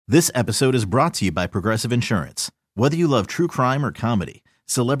This episode is brought to you by Progressive Insurance. Whether you love true crime or comedy,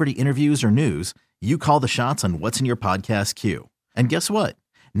 celebrity interviews or news, you call the shots on what's in your podcast queue. And guess what?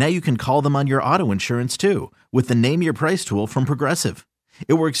 Now you can call them on your auto insurance too with the Name Your Price tool from Progressive.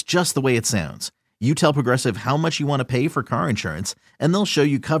 It works just the way it sounds. You tell Progressive how much you want to pay for car insurance, and they'll show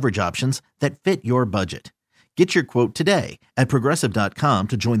you coverage options that fit your budget. Get your quote today at Progressive.com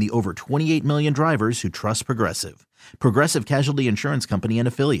to join the over 28 million drivers who trust Progressive. Progressive Casualty Insurance Company and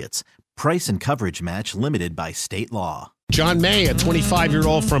Affiliates. Price and coverage match limited by state law. John May, a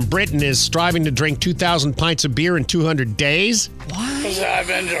 25-year-old from Britain, is striving to drink 2,000 pints of beer in 200 days. What? Because I've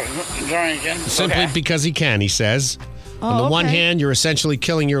been drinking. Simply because he can, he says. On the one hand, you're essentially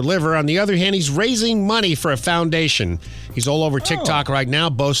killing your liver. On the other hand, he's raising money for a foundation. He's all over TikTok right now,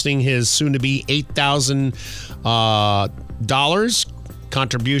 boasting his soon-to-be $8,000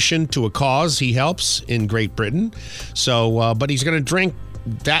 contribution to a cause he helps in Great Britain. So, but he's going to drink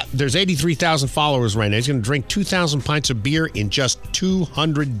that. There's 83,000 followers right now. He's going to drink 2,000 pints of beer in just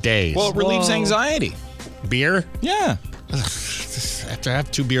 200 days. Well, it relieves anxiety. Beer? Yeah. After I have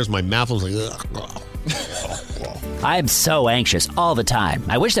 2 beers, my mouth was like, ugh. I'm so anxious all the time.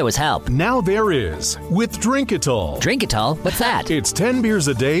 I wish there was help. Now there is with Drinkitol. Drinkitol? What's that? It's 10 beers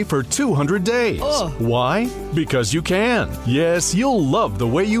a day for 200 days. Why? Because you can. Yes, you'll love the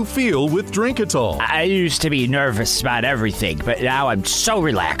way you feel with Drinkitol. I used to be nervous about everything, but now I'm so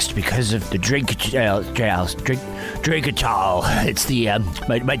relaxed because of the Drinkitol. It's the,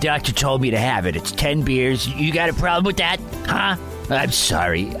 my doctor told me to have it. It's 10 beers. You got a problem with that? Huh? I'm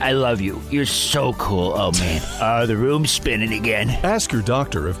sorry. I love you. You're so cool. Oh, man. The room's spinning again. Ask your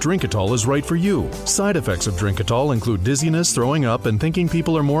doctor if Drinkitol is right for you. Side effects of Drinkitol include dizziness, throwing up, and thinking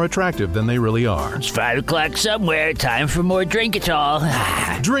people are more attractive than they really are. It's 5 o'clock somewhere. Time for more Drinkitol.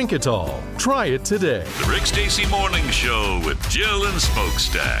 Drinkitol. Try it today. The Rick Stacy Morning Show with Jill and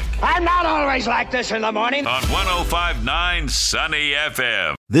Smokestack. I'm not always like this in the morning. On 105.9 Sunny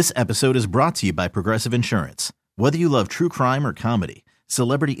FM. This episode is brought to you by Progressive Insurance. Whether you love true crime or comedy,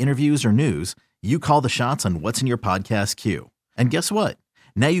 celebrity interviews or news, you call the shots on what's in your podcast queue. And guess what?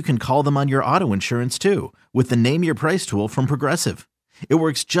 Now you can call them on your auto insurance too with the Name Your Price tool from Progressive. It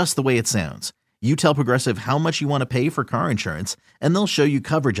works just the way it sounds. You tell Progressive how much you want to pay for car insurance, and they'll show you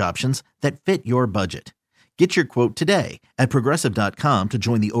coverage options that fit your budget. Get your quote today at Progressive.com to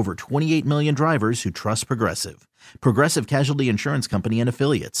join the over 28 million drivers who trust Progressive. Progressive Casualty Insurance Company and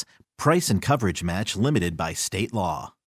Affiliates. Price and coverage match limited by state law.